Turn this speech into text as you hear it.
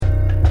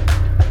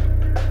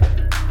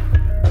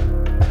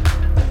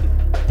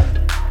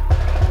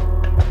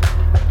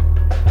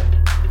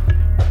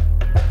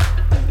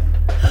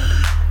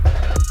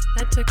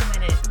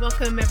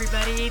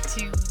everybody,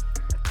 to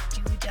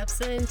Julie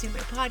Jepson, to my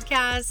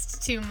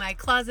podcast, to my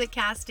closet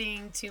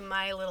casting, to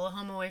my little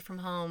home away from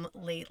home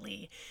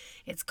lately.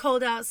 It's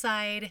cold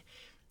outside,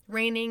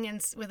 raining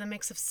and with a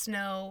mix of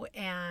snow,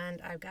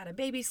 and I've got a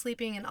baby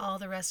sleeping and all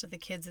the rest of the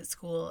kids at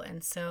school.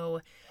 And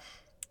so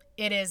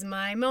it is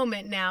my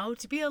moment now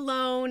to be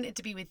alone,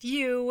 to be with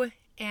you,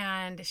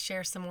 and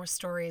share some more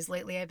stories.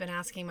 Lately, I've been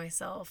asking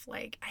myself,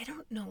 I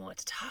don't know what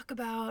to talk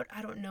about.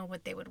 I don't know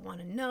what they would want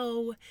to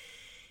know.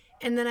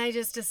 And then I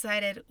just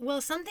decided,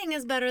 well, something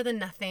is better than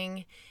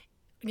nothing,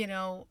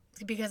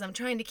 because I'm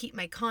trying to keep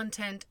my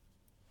content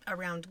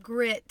around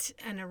grit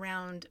and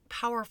around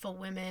powerful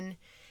women.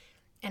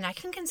 And I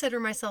can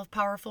consider myself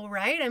powerful,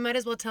 right? I might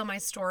as well tell my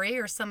story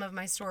or some of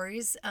my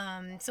stories.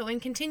 So in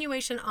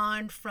continuation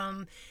on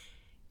from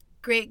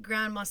Great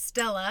Grandma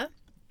Stella,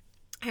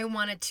 I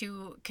wanted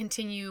to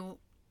continue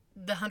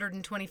the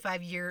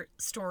 125-year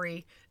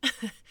story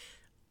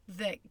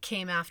that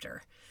came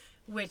after,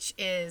 which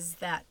is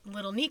that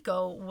little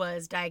Niko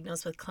was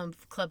diagnosed with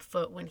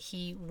clubfoot when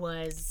he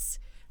was,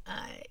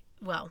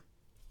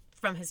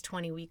 from his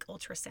 20-week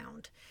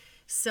ultrasound.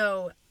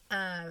 So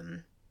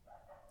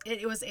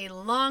it was a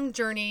long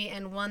journey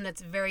and one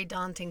that's very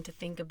daunting to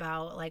think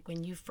about. Like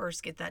when you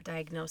first get that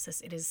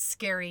diagnosis, it is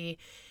scary.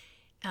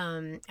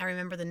 I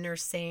remember the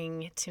nurse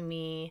saying to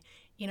me,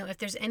 if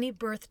there's any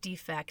birth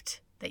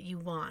defect that you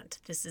want,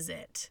 this is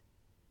it.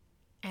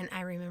 And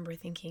I remember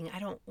thinking, I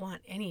don't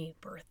want any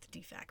birth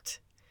defect.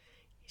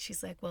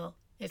 She's like, well,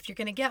 if you're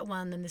going to get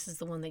one, then this is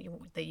the one that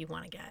you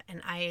want to get.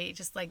 And I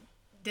just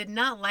did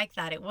not like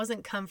that. It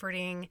wasn't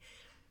comforting.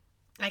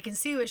 I can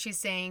see what she's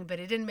saying, but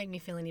it didn't make me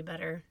feel any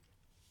better.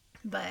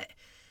 But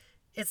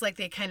it's like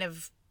they kind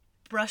of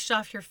brushed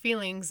off your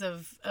feelings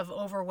of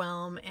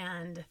overwhelm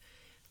and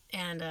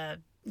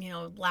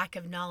lack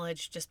of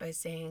knowledge just by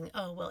saying,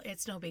 oh, well,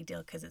 it's no big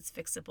deal because it's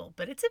fixable.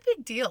 But it's a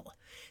big deal.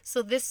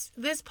 So this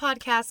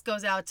podcast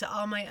goes out to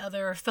all my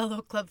other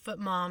fellow clubfoot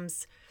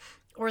moms,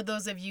 or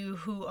those of you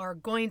who are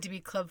going to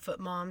be clubfoot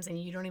moms and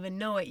you don't even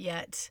know it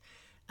yet,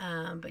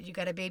 but you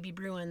got a baby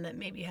brewing that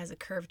maybe has a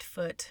curved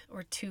foot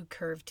or 2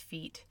 curved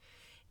feet,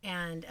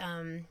 and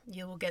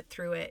you will get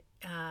through it.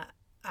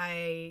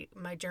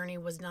 My journey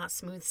was not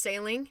smooth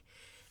sailing,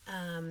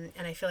 and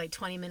I feel like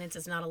 20 minutes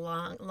is not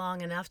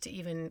long enough to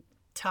even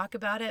talk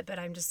about it, but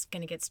I'm just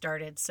going to get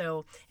started.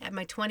 So at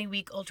my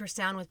 20-week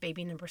ultrasound with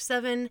baby number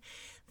 7,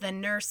 the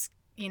nurse,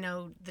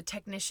 the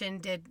technician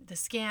did the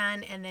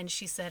scan, and then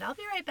she said, I'll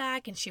be right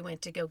back. And she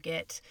went to go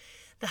get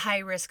the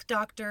high-risk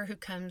doctor who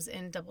comes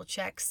and double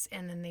checks.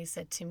 And then they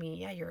said to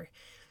me, yeah,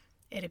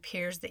 it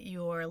appears that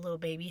your little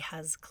baby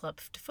has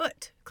clubbed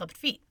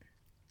feet.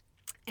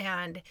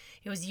 And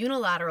it was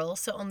unilateral,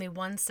 so only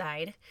one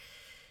side.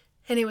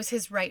 And it was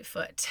his right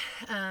foot.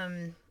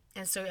 And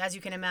so as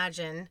you can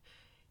imagine,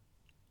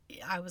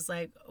 I was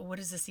like, what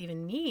does this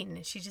even mean?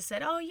 And she just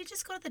said, oh, you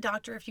just go to the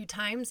doctor a few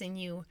times and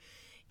you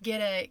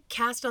get a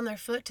cast on their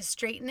foot to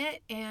straighten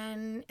it,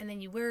 and then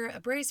you wear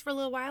a brace for a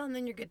little while, and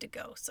then you're good to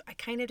go. So I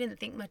kind of didn't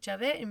think much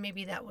of it, and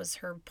maybe that was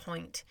her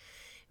point.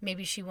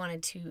 Maybe she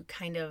wanted to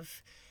kind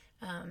of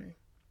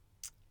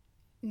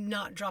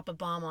not drop a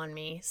bomb on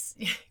me,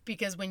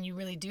 because when you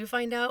really do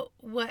find out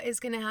what is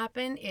going to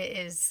happen, it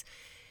is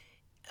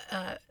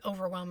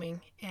overwhelming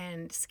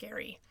and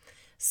scary.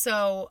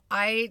 So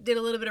I did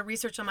a little bit of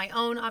research on my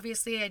own.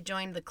 Obviously, I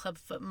joined the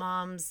Clubfoot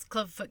Moms,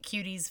 Clubfoot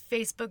Cuties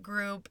Facebook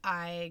group.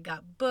 I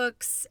got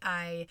books.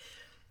 I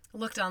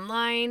looked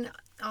online,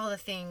 all the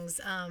things.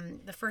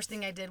 The first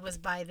thing I did was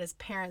buy this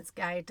Parent's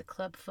Guide to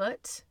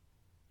Clubfoot.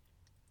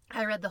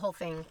 I read the whole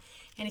thing,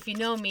 and if you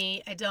know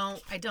me, I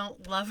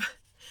don't love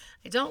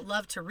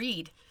to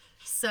read.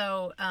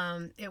 So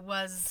it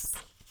was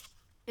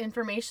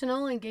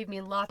informational and gave me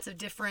lots of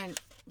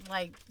different,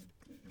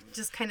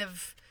 just kind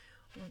of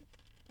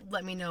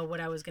let me know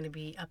what I was going to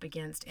be up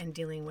against and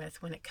dealing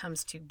with when it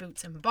comes to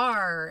boots and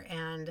bar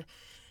and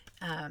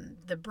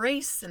the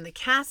brace and the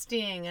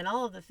casting and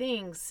all of the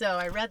things. So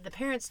I read the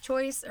Parent's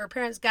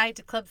Guide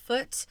to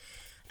Clubfoot.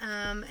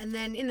 And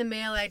then in the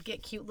mail, I'd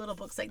get cute little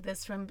books like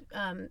this from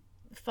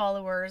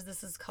followers.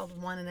 This is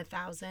called 1 in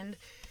 1,000.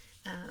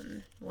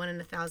 1 in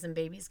 1,000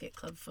 babies get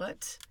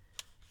clubfoot.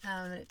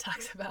 And it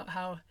talks about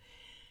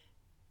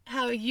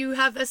how you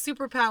have a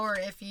superpower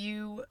if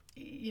you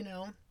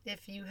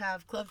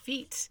have club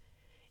feet,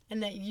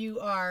 and that you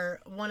are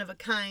one of a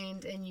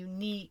kind and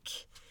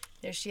unique.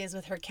 There she is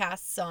with her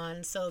casts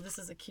on. So this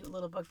is a cute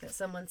little book that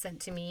someone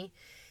sent to me,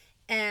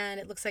 and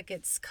it looks like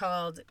it's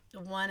called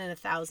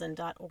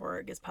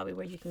 1in1000.org is probably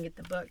where you can get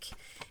the book.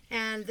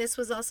 And this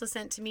was also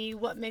sent to me,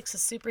 What Makes a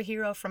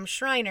Superhero, from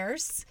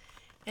Shriners,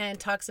 and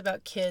talks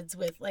about kids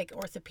with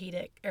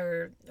orthopedics,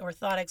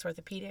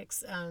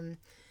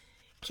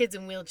 kids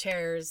in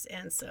wheelchairs.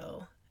 And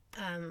so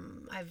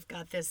I've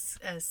got this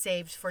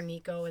saved for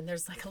Niko, and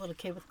there's a little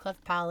kid with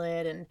cleft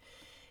palate and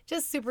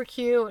just super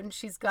cute, and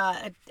she's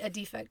got a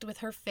defect with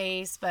her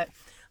face, but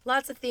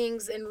lots of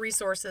things and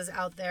resources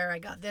out there. I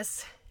got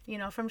this,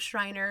 from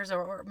Shriners,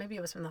 or maybe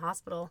it was from the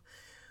hospital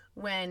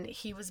when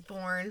he was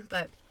born,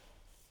 but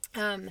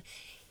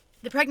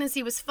the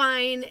pregnancy was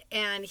fine,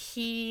 and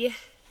we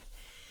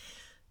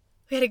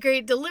had a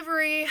great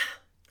delivery,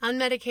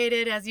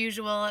 unmedicated as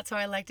usual. That's how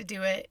I like to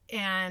do it.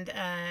 And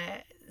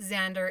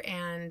Xander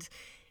and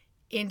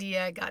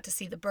India got to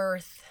see the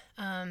birth.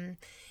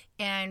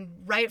 And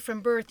right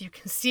from birth, you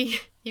can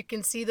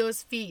see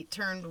those feet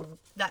turned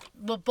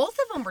both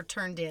of them were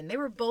turned in. They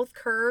were both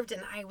curved,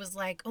 and I was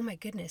like, oh my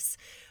goodness,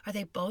 are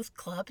they both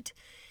clubbed?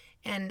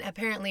 And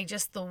apparently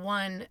just the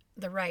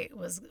right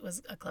was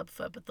a club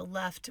foot, but the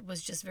left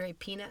was just very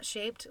peanut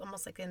shaped,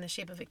 almost like in the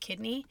shape of a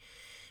kidney.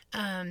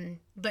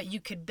 But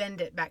you could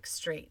bend it back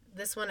straight.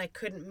 This one I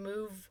couldn't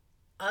move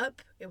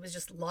up. It was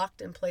just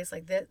locked in place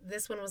like that.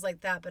 This one was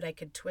like that, but I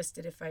could twist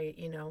it if I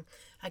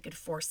could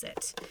force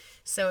it.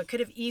 So it could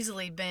have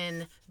easily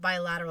been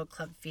bilateral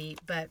club feet,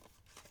 but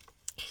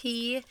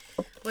he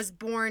was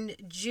born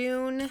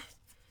June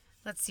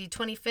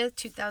 25th,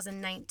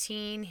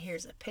 2019.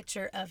 Here's a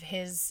picture of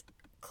his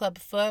club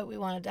foot. We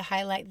wanted to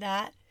highlight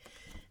that.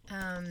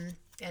 And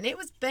it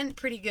was bent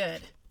pretty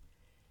good.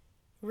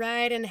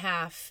 Right in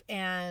half.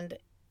 And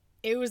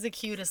it was the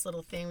cutest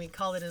little thing. We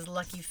called it his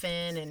lucky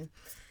fin, and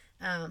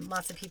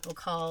lots of people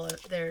call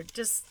it. They're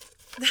just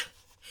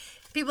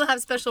people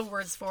have special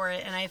words for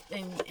it,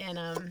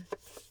 and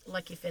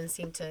lucky fin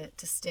seemed to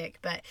stick.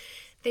 But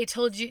they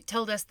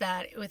told us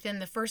that within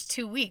the first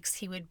 2 weeks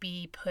he would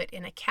be put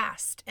in a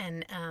cast,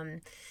 and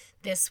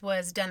this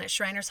was done at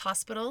Shriners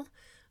Hospital,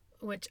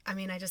 which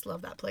I just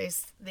love that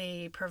place.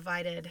 They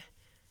provided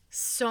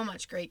so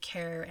much great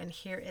care, and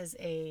here is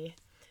a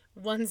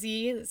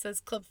onesie that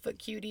says Clubfoot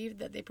Cutie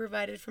that they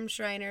provided from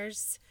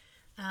Shriners.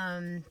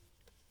 And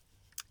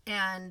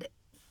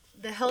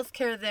the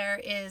healthcare there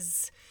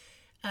is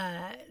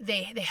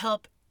they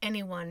help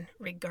anyone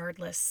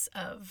regardless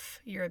of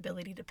your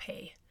ability to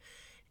pay.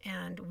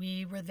 And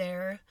we were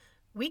there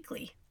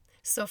weekly.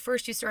 So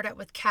first you start out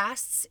with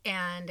casts,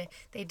 and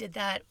they did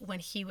that when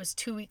he was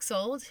 2 weeks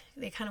old.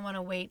 They kind of want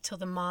to wait till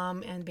the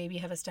mom and baby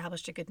have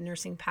established a good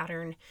nursing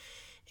pattern,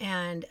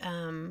 and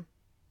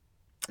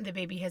the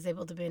baby has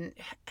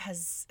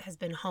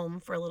been home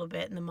for a little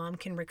bit, and the mom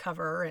can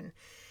recover, and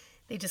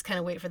they just kind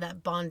of wait for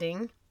that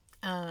bonding,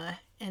 and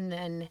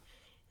then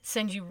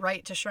send you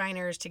right to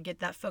Shriners to get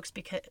that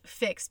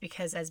fixed,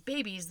 because as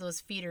babies, those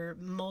feet are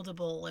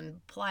moldable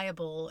and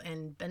pliable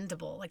and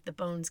bendable. Like the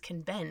bones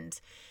can bend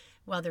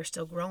while they're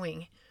still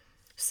growing.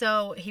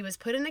 So he was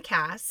put in a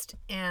cast,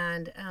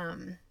 and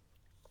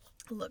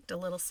looked a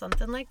little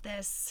something like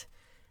this.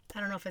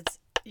 I don't know if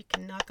you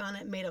can knock on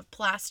it, made of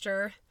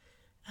plaster.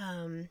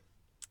 And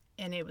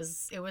it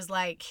was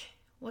like,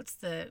 what's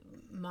the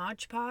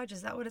Mod Podge?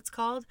 Is that what it's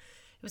called?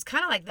 It was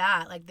kind of like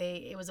that.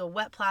 It was a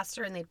wet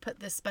plaster, and they'd put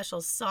this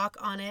special sock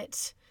on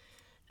it.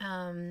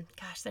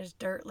 There's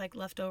dirt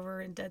left over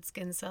and dead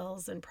skin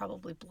cells and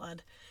probably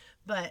blood.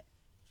 But,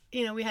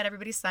 we had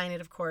everybody sign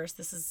it, of course.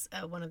 This is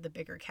one of the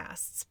bigger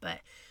casts.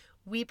 But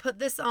we put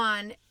this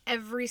on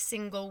every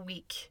single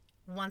week,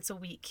 once a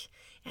week.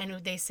 And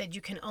they said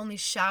you can only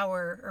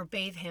shower or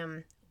bathe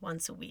him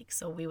once a week.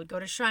 So we would go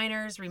to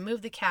Shriners,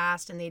 remove the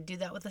cast, and they'd do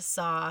that with a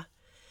saw.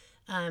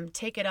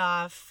 Take it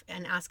off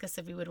and ask us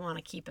if we would want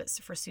to keep it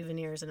for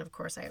souvenirs. And of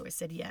course, I always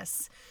said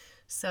yes.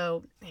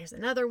 So here's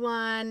another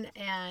one.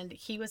 And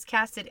he was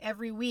casted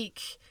every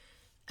week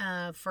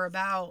for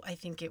about, I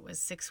think it was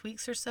 6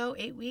 weeks or so,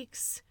 8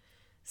 weeks.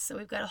 So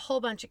we've got a whole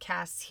bunch of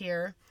casts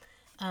here.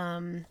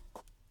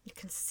 You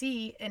can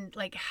see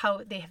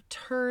how they have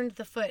turned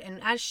the foot. And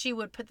as she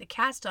would put the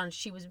cast on,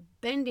 she was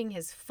bending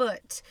his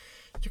foot.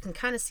 You can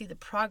kind of see the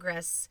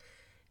progress.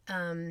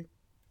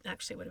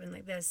 Actually, it would have been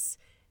like this,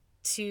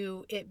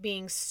 to it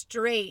being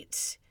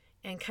straight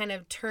and kind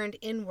of turned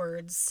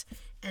inwards,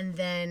 and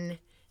then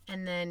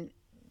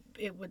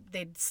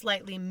they'd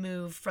slightly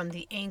move from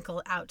the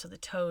ankle out to the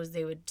toes.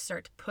 They would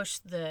start to push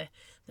the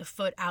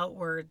foot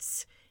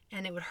outwards,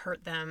 and it would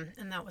hurt them,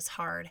 and that was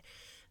hard.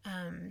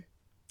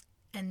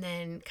 And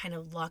then kind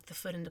of lock the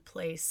foot into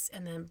place,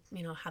 and then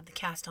have the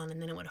cast on,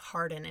 and then it would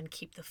harden and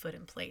keep the foot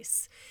in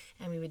place.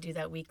 And we would do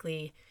that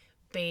weekly,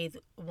 bathe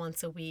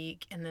once a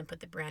week, and then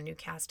put the brand new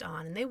cast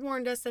on. And they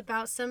warned us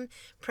about some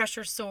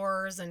pressure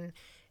sores and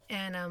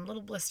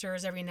little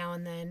blisters every now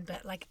and then,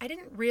 but I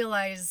didn't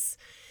realize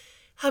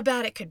how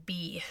bad it could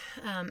be.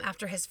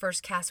 After his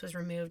first cast was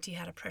removed, he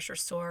had a pressure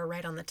sore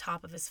right on the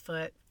top of his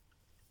foot,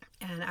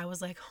 and I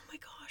was like, oh my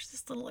gosh,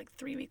 this little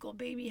 3-week-old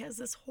baby has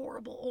this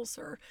horrible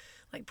ulcer,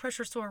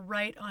 pressure sore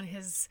right on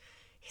his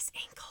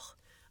ankle.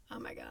 Oh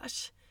my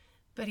gosh.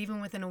 But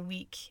even within a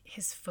week,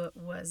 his foot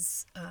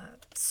was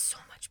so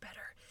much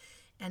better.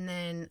 And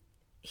then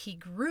he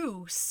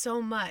grew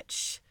so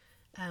much,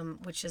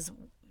 which is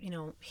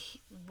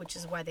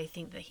why they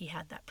think that he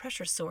had that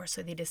pressure sore.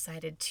 So they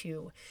decided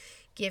to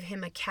give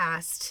him a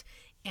cast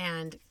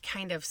and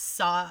kind of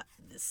saw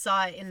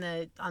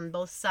it on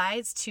both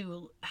sides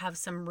to have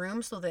some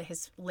room so that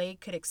his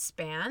leg could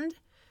expand.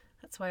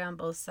 That's why on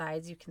both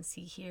sides you can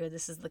see here,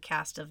 this is the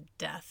cast of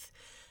death.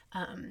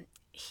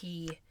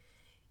 He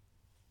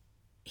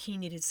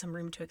needed some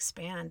room to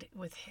expand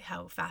with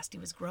how fast he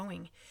was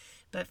growing.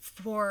 But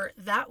for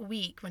that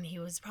week, when he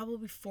was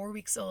probably 4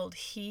 weeks old,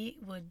 he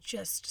would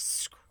just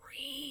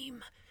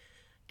scream.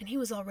 And he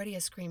was already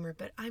a screamer,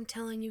 but I'm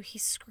telling you, he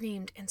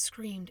screamed and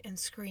screamed and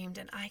screamed,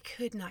 and I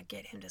could not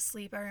get him to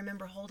sleep. I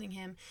remember holding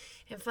him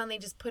and finally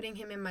just putting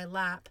him in my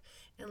lap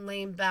and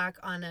laying back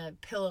on a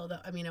pillow.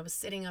 I was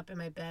sitting up in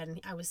my bed,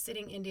 and I was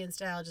sitting Indian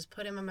style, just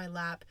put him in my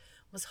lap,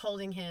 was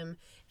holding him,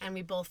 and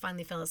we both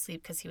finally fell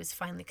asleep because he was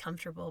finally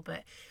comfortable.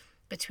 But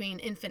between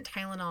infant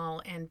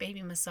Tylenol and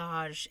baby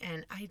massage,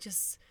 and I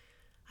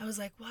was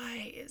like,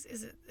 why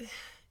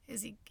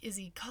is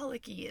he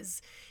colicky?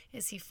 Is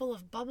he full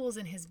of bubbles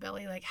in his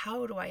belly? Like,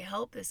 how do I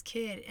help this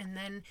kid? And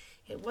then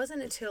it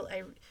wasn't until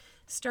I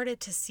started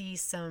to see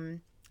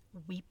some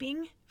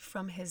weeping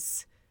from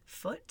his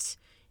foot,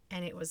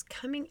 and it was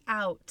coming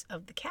out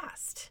of the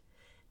cast.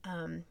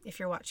 If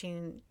you're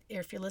watching,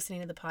 or if you're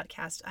listening to the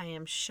podcast, I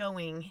am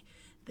showing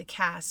the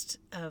cast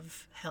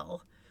of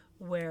Hell,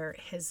 where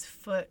his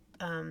foot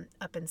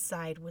up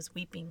inside was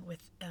weeping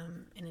with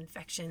an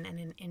infection and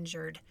an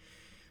injured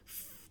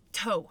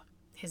toe.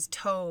 His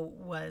toe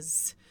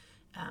was,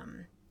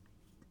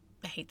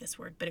 I hate this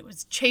word, but it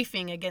was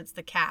chafing against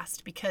the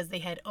cast because they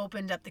had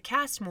opened up the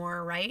cast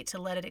more, right,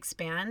 to let it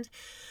expand.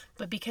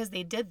 But because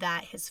they did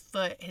that, his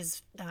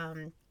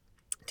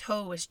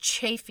toe was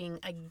chafing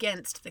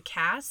against the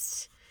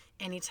cast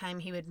anytime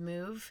he would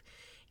move.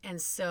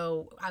 And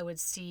so I would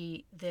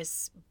see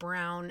this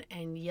brown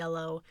and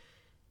yellow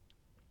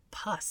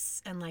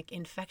pus and like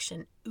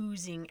infection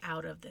oozing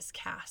out of this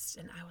cast.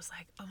 And I was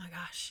like, oh my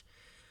gosh,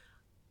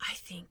 I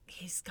think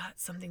he's got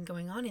something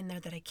going on in there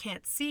that I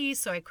can't see.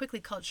 So I quickly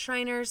called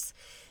Shriners,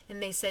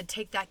 and they said,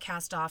 take that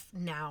cast off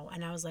now.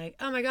 And I was like,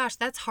 oh my gosh,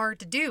 that's hard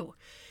to do.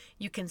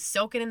 You can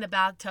soak it in the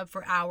bathtub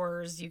for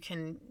hours. You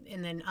can,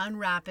 and then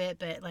unwrap it.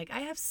 But like,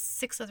 I have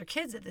 6 other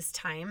kids at this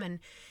time, and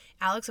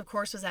Alex, of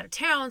course, was out of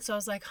town. So I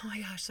was like, oh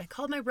my gosh. So I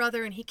called my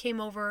brother, and he came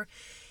over,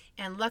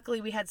 and luckily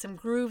we had some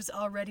grooves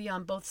already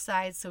on both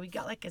sides. So we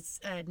got like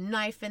a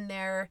knife in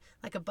there,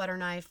 like a butter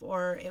knife,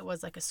 or it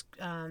was like a,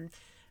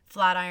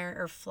 flat iron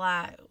or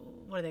flat,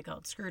 what are they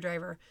called?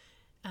 Screwdriver,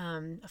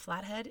 a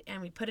flathead. And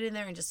we put it in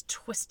there and just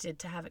twisted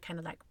to have it kind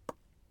of like,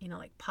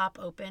 like pop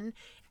open.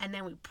 And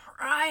then we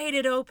pried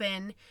it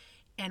open.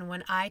 And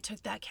when I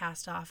took that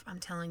cast off,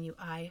 I'm telling you,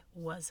 I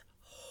was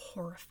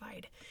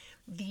horrified.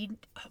 The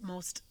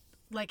most,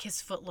 like,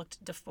 his foot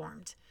looked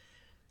deformed.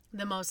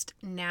 The most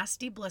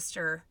nasty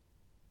blister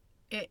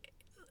I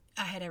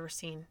had ever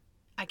seen.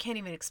 I can't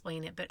even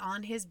explain it, but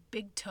on his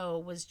big toe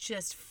was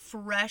just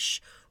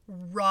fresh,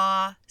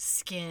 raw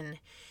skin,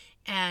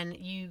 and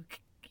it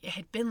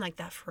had been like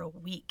that for a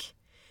week,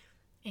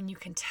 and you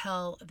can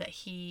tell that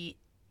it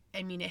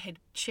had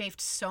chafed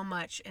so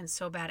much and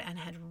so bad and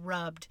had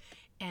rubbed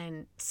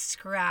and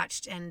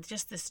scratched, and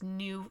just this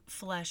new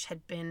flesh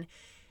had been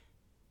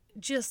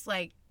just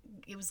like,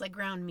 it was like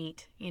ground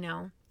meat,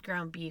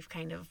 ground beef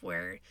kind of,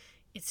 where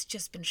it's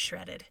just been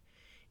shredded,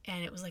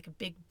 and it was like a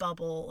big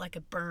bubble, like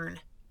a burn.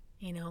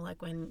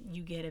 Like when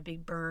you get a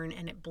big burn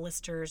and it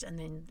blisters and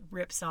then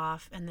rips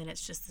off, and then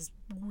it's just this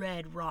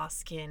red raw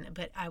skin.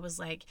 But I was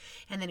like,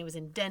 and then it was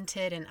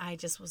indented, and I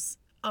just was,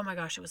 oh my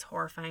gosh, it was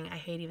horrifying. I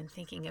hate even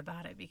thinking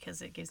about it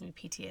because it gives me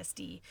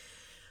PTSD.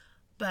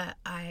 But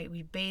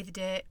we bathed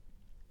it,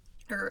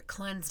 or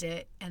cleansed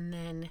it, and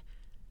then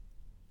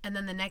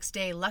the next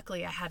day,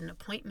 luckily I had an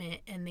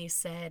appointment, and they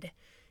said,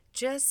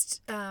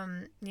 just,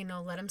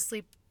 let him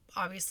sleep.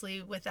 Obviously,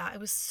 it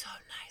was so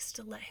nice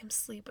to let him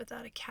sleep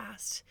without a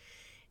cast,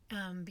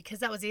 because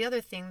that was the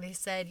other thing. They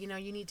said, you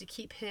need to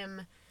keep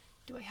him,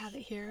 do I have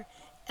it here,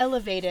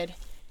 elevated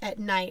at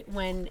night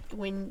when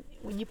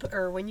you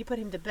put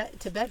him to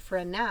bed for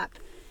a nap.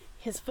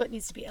 His foot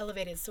needs to be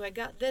elevated. So I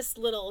got this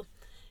little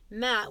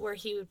mat where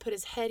he would put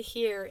his head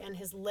here and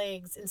his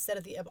legs, instead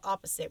of the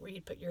opposite, where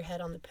you'd put your head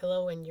on the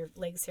pillow and your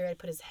legs here. I'd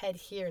put his head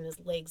here and his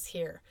legs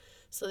here,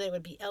 so they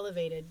would be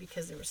elevated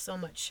because there was so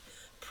much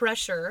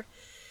pressure.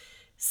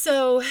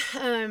 So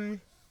the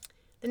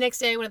next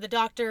day I went to the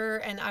doctor,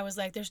 and I was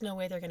like, there's no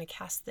way they're going to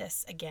cast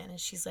this again. And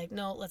she's like,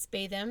 no, let's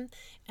bathe him,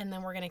 and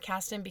then we're going to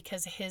cast him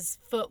because his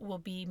foot will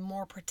be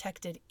more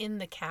protected in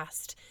the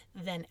cast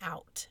than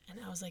out. And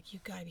I was like, you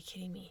got to be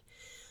kidding me.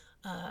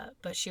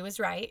 But she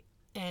was right,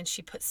 and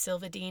she put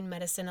Silvadene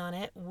medicine on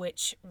it,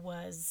 which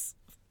was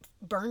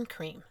burn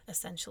cream,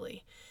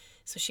 essentially.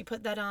 So she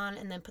put that on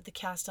and then put the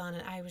cast on,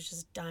 and I was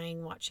just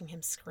dying watching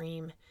him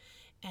scream.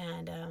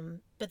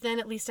 And but then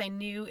at least I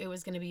knew it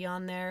was going to be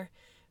on there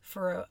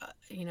for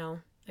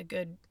a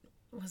good,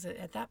 was it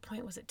at that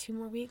point, was it 2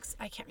 more weeks?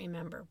 I can't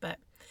remember, but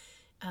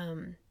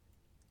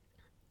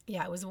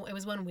yeah, it was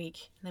 1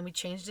 week. And then we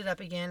changed it up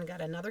again, got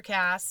another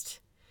cast,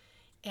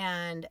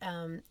 and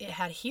it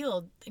had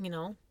healed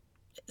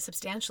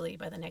substantially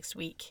by the next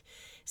week.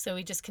 So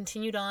we just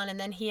continued on, and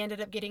then he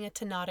ended up getting a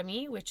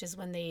tenotomy, which is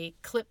when they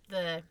clip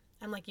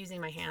I'm like using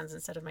my hands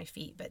instead of my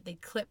feet, but they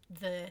clip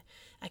the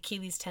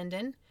Achilles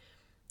tendon.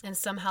 And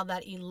somehow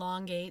that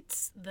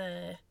elongates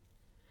the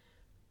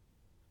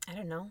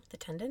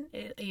tendon.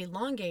 It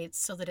elongates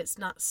so that it's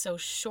not so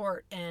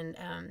short and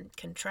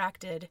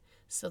contracted,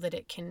 so that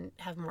it can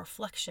have more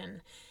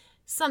flexion.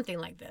 Something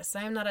like this.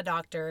 I am not a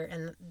doctor,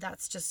 and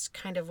that's just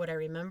kind of what I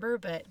remember,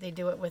 but they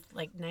do it with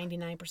like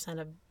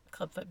 99% of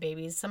clubfoot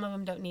babies. Some of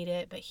them don't need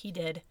it, but he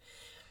did.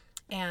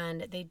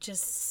 And they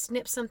just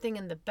snip something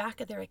in the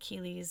back of their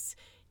Achilles,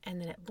 and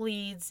then it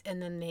bleeds,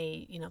 and then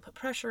they, put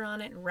pressure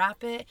on it and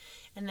wrap it,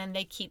 and then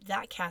they keep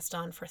that cast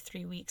on for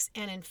 3 weeks.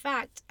 And in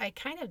fact, I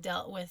kind of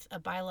dealt with a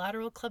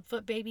bilateral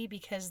clubfoot baby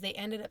because they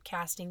ended up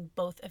casting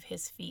both of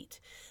his feet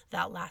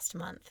that last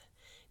month,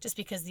 just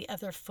because the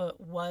other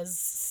foot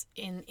was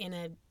in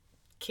a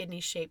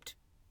kidney-shaped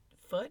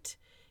foot.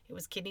 It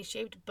was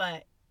kidney-shaped,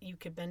 but you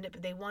could bend it,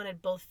 but they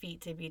wanted both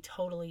feet to be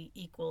totally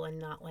equal and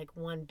not like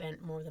one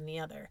bent more than the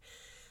other.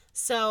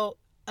 So,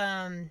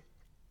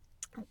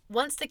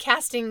 once the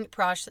casting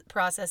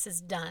process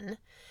is done,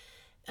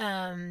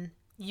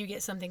 you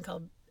get something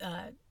called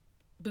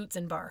boots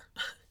and bar.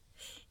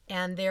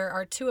 And there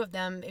are 2 of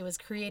them. It was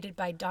created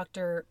by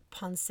Dr.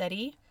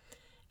 Ponsetti.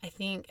 I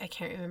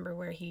can't remember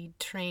where he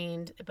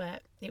trained,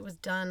 but it was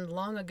done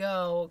long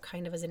ago,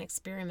 kind of as an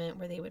experiment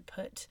where they would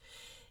put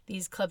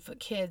these clubfoot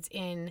kids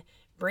in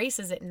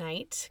braces at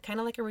night, kind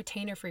of like a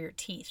retainer for your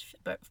teeth,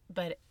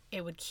 but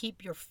it would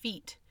keep your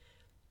feet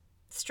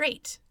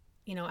straight,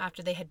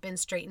 after they had been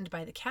straightened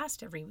by the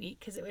cast every week,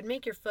 because it would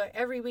make your foot,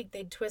 every week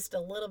they'd twist a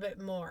little bit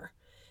more,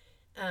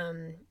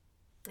 and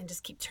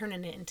just keep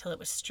turning it until it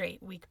was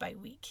straight week by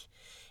week.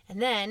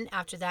 And then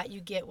after that,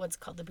 you get what's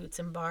called the boots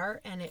and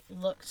bar, and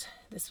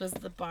this was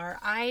the bar.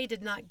 I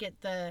did not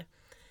get the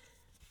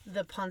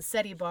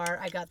Ponsetti bar.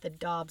 I got the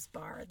Dobbs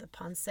bar. The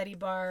Ponsetti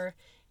bar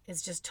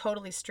is just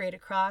totally straight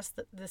across.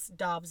 This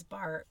Dobbs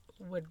bar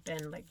would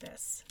bend like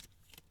this.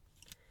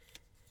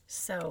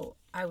 So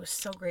I was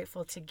so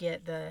grateful to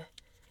get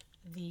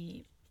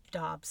the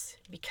Dobbs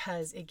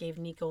because it gave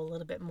Niko a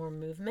little bit more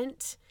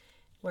movement,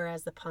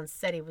 whereas the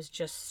Ponsetti was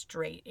just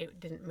straight. It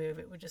didn't move.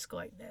 It would just go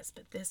like this.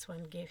 But this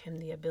one gave him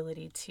the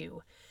ability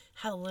to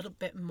have a little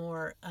bit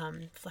more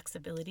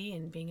flexibility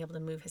and being able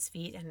to move his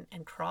feet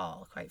and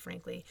crawl, quite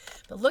frankly.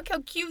 But look how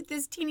cute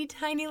this teeny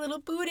tiny little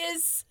boot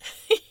is.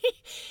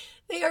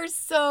 They are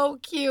so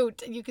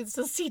cute. You can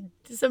still see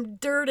some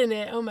dirt in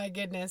it. Oh my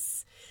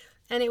goodness.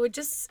 And it would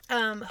just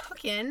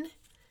hook in.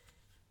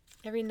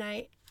 Every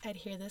night I'd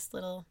hear this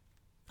little,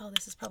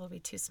 this is probably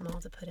too small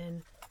to put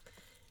in.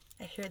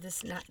 I hear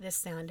this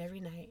sound every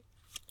night.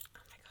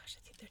 Oh my gosh,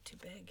 I think they're too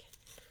big.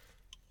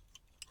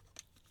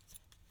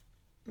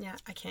 Yeah,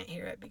 I can't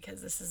hear it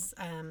because this is,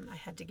 I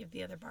had to give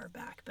the other bar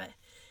back, but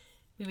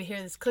we would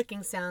hear this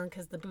clicking sound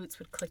because the boots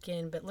would click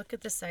in. But look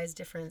at the size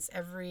difference.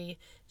 Every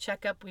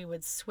checkup, we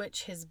would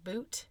switch his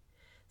boot.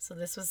 So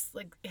this was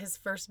like his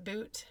first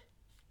boot.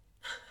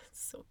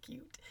 So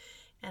cute.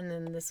 And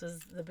then this was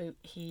the boot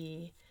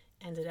he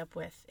ended up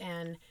with.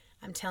 And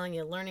I'm telling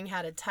you, learning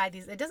how to tie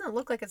these, it doesn't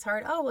look like it's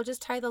hard. Oh, well,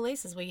 just tie the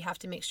laces. Well, you have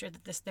to make sure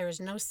that there is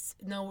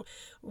no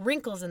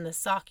wrinkles in the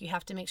sock. You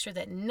have to make sure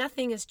that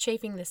nothing is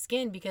chafing the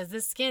skin, because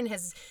this skin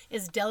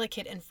is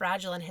delicate and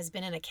fragile and has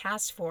been in a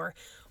cast for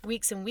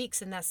weeks and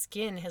weeks, and that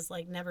skin has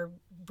like never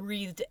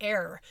breathed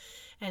air.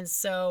 And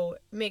so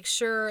make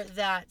sure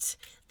that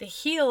the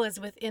heel is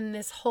within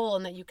this hole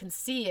and that you can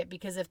see it,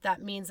 because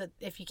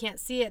if you can't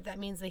see it, that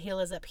means the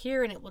heel is up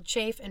here and it will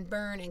chafe and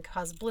burn and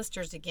cause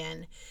blisters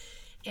again.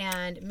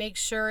 And make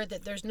sure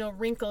that there's no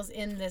wrinkles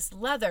in this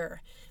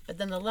leather. But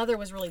then the leather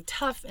was really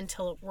tough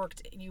until it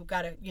worked. You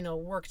got it,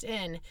 worked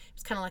in.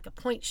 It's kind of like a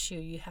point shoe.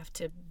 You have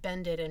to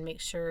bend it and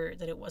make sure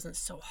that it wasn't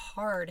so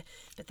hard.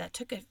 But that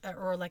took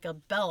or like a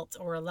belt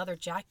or a leather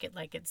jacket,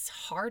 like it's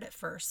hard at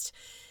first.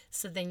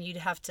 So then you'd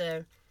have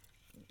to,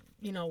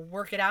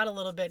 work it out a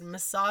little bit and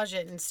massage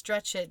it and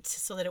stretch it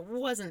so that it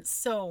wasn't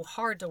so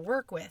hard to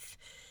work with.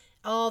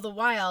 All the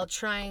while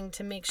trying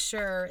to make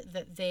sure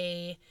that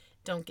they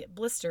don't get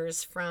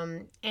blisters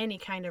from any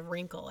kind of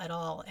wrinkle at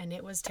all. And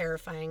it was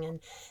terrifying. And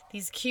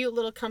these cute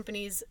little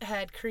companies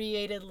had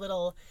created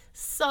little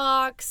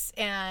socks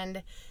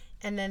and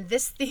then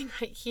this thing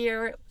right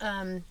here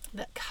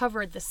that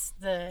covered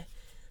the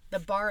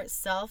bar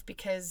itself,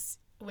 because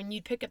when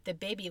you'd pick up the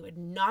baby, it would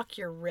knock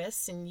your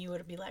wrists and you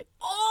would be like,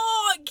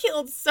 oh, it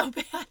killed so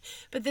bad.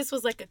 But this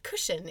was like a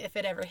cushion if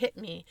it ever hit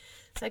me.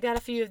 So I got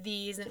a few of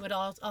these, and it would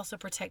also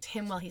protect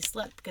him while he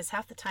slept, because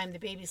half the time the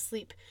babies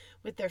sleep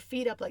with their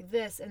feet up like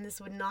this, and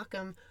this would knock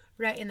them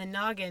right in the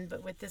noggin.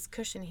 But with this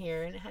cushion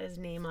here, and it had his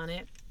name on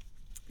it.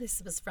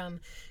 This was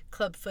from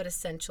CLUBFOOT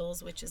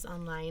Essentials, which is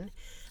online.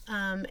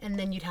 And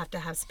then you'd have to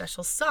have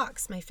special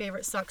socks. My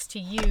favorite socks to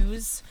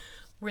use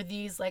were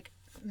these like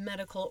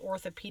medical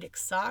orthopedic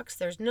socks.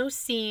 There's no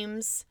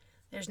seams.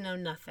 There's no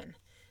nothing.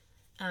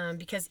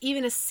 Because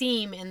even a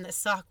seam in the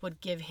sock would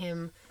give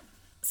him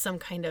some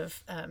kind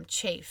of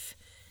chafe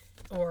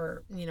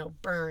or,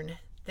 burn.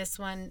 This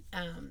one,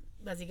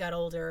 as he got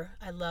older,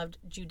 I loved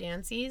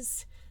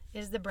Judancy's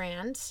is the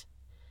brand.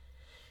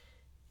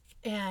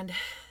 And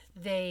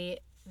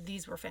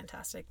these were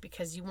fantastic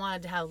because you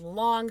wanted to have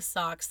long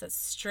socks that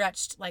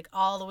stretched like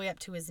all the way up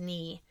to his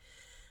knee.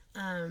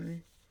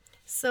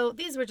 So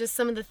these were just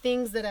some of the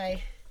things that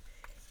I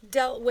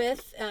dealt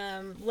with.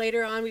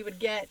 Later on, we would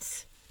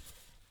get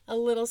a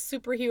little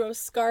superhero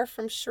scarf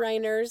from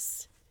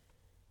Shriners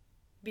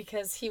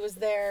because he was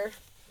there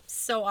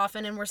so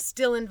often, and we're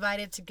still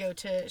invited to go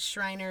to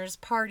Shriners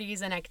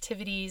parties and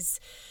activities.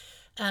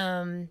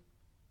 And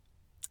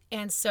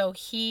so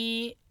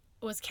he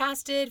was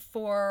casted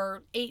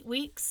for 8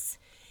 weeks,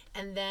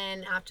 and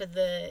then after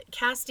the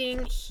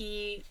casting,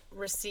 he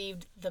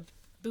received the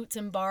boots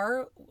and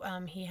bar.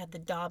 He had the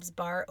Dobbs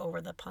bar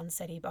over the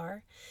Ponseti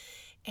bar,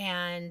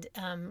 and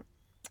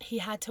he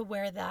had to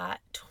wear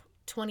that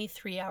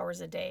 23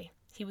 hours a day.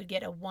 He would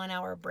get a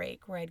 1-hour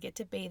break where I'd get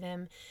to bathe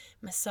him,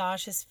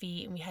 massage his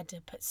feet, and we had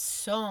to put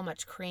so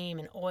much cream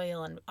and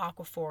oil and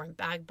Aquaphor and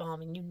bag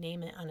balm and you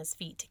name it on his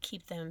feet to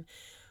keep them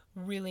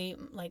really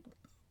like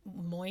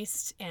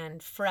moist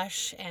and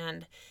fresh,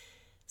 and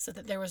so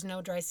that there was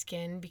no dry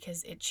skin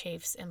because it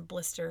chafes and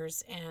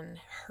blisters and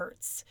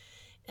hurts.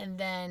 And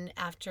then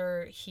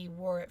after he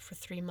wore it for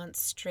 3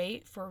 months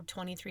straight for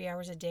 23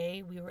 hours a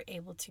day, we were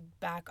able to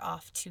back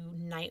off to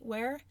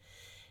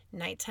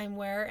nighttime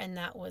wear, and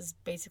that was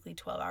basically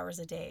 12 hours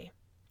a day.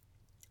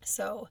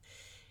 So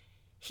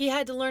he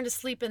had to learn to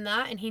sleep in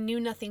that, and he knew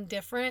nothing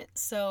different.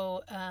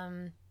 So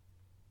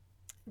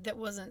that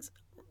wasn't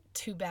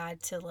too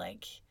bad to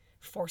like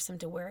force him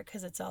to wear it,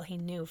 because it's all he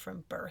knew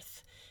from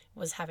birth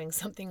was having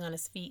something on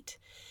his feet.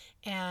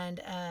 And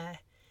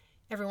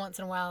every once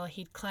in a while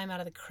he'd climb out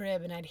of the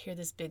crib and I'd hear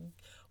this big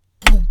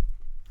boom,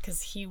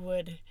 because he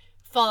would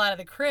fall out of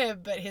the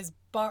crib, but his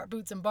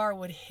boots and bar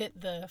would hit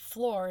the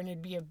floor and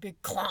it'd be a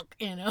big clunk,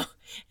 and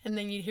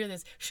then you'd hear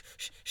this shh,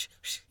 shh, shh,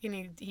 shh,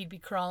 and he'd be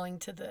crawling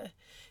to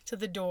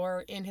the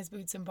door in his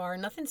boots and bar.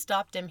 Nothing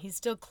stopped him. He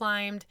still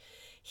climbed.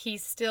 He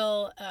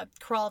still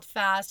crawled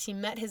fast. He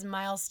met his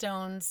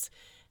milestones.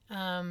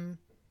 And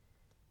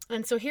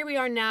so here we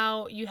are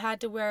now. You had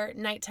to wear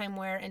nighttime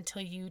wear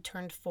until you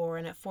turned 4.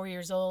 And at 4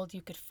 years old,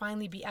 you could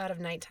finally be out of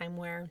nighttime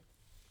wear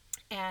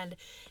and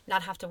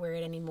not have to wear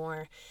it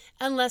anymore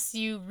unless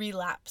you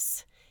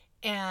relapse.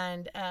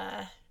 And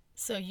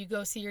so you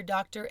go see your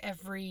doctor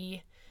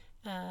every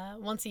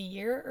once a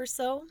year or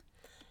so.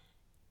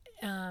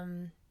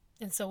 And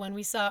so when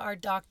we saw our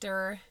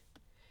doctor,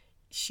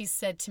 she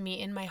said to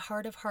me, in my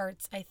heart of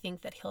hearts, I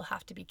think that he'll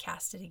have to be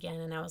casted again.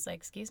 And I was like,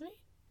 excuse me?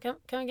 Come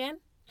again?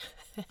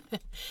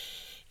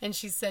 And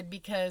she said,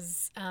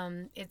 because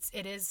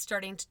it is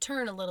starting to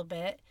turn a little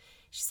bit.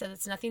 She said,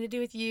 it's nothing to do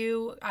with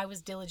you. I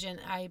was diligent.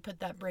 I put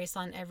that brace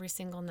on every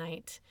single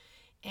night.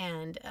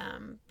 And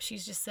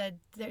she's just said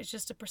there's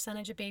just a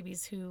percentage of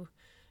babies who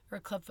are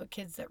clubfoot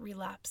kids that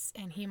relapse,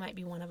 and he might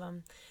be one of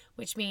them,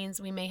 which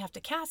means we may have to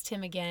cast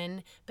him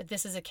again, but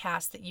this is a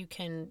cast that you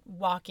can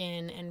walk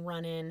in and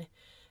run in.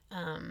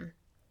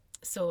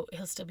 So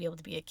he'll still be able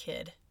to be a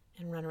kid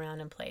and run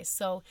around and play.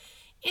 So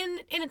in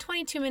a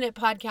 22-minute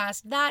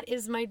podcast, that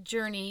is my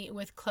journey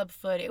with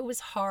clubfoot. It was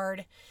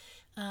hard.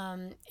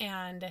 And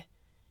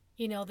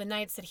the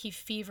nights that he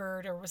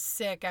fevered or was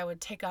sick, I would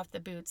take off the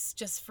boots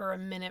just for a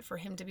minute for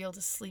him to be able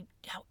to sleep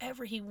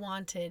however he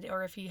wanted.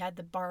 Or if he had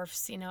the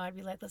barfs, I'd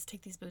be like, let's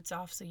take these boots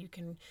off so you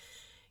can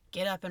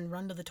get up and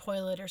run to the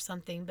toilet or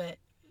something. But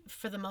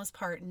for the most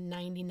part,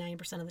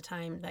 99% of the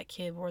time, that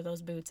kid wore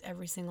those boots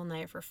every single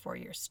night for 4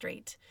 years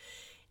straight,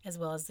 as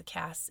well as the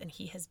casts. And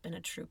he has been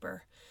a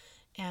trooper.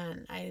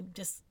 And I'm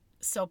just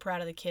so proud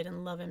of the kid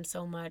and love him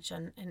so much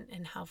and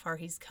how far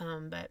he's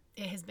come. But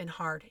it has been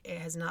hard. It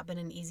has not been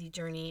an easy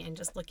journey. And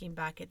just looking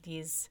back at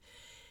these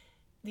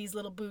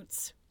little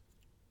boots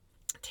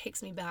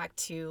takes me back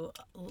to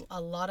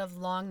a lot of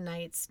long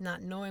nights,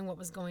 not knowing what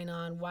was going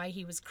on, why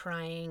he was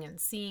crying, and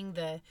seeing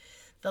the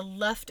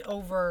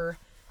leftover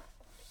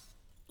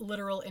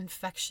literal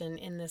infection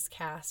in this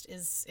cast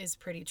is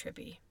pretty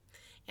trippy.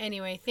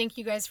 Anyway, thank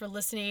you guys for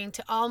listening.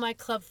 To all my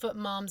clubfoot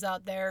moms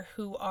out there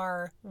who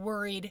are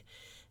worried,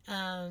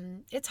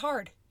 it's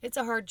hard. It's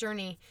a hard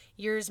journey.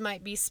 Yours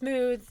might be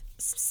smooth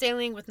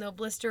sailing with no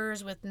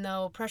blisters, with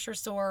no pressure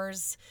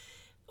sores,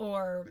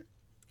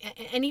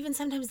 and even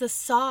sometimes the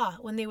saw,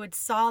 when they would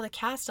saw the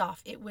cast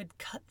off, it would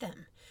cut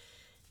them.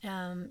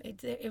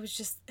 It was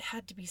just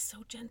had to be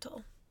so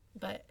gentle,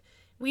 but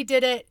we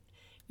did it.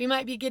 We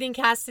might be getting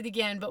casted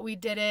again, but we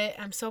did it.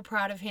 I'm so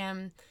proud of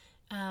him.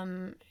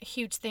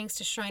 Huge thanks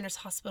to Shriners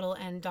Hospital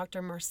and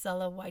Dr.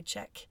 Marcella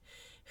Wycheck,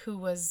 who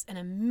was an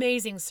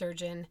amazing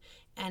surgeon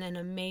and an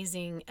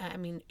amazing,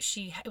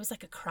 it was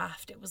like a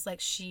craft. It was like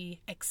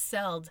she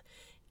excelled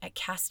at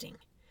casting.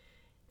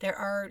 There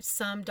are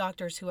some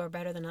doctors who are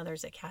better than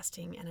others at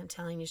casting, and I'm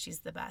telling you, she's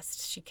the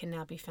best. She can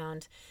now be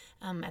found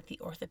at the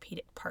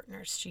Orthopedic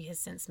Partners. She has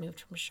since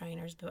moved from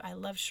Shriners, but I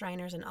love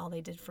Shriners and all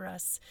they did for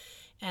us,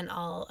 and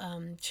all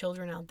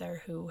children out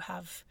there who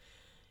have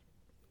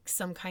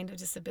some kind of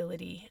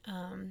disability.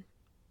 And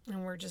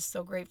we're just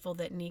so grateful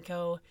that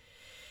Niko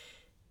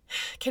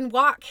can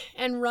walk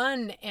and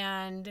run,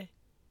 and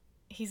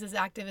he's as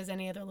active as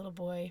any other little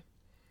boy.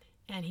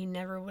 And he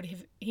never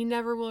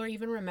will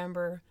even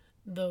remember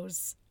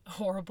those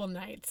horrible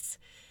nights.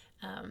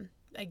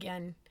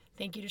 Again,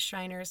 thank you to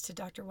Shriners, to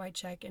Dr.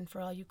 Wycheck, and for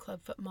all you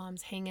clubfoot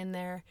moms, hang in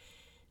there.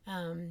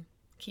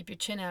 Keep your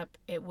chin up.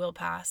 It will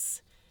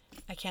pass.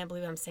 I can't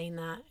believe I'm saying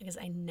that because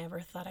I never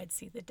thought I'd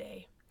see the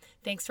day.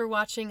 Thanks for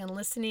watching and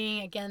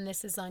listening. Again,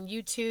 this is on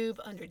YouTube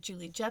under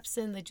Julie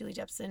Jepson, the Julie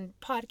Jepson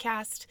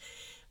podcast.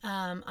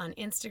 On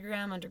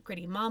Instagram under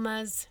Gritty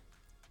Mamas.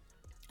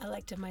 I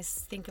like to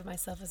think of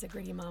myself as a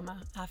gritty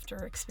mama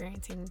after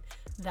experiencing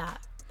that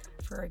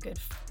for a good,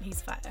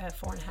 he's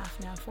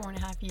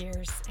 4.5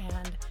 years.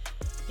 And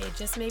it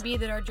just may be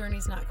that our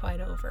journey's not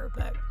quite over,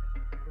 but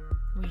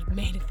we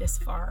made it this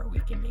far. We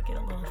can make it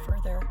a little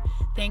further.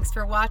 Thanks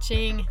for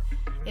watching.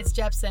 It's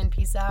Jepson.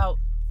 Peace out.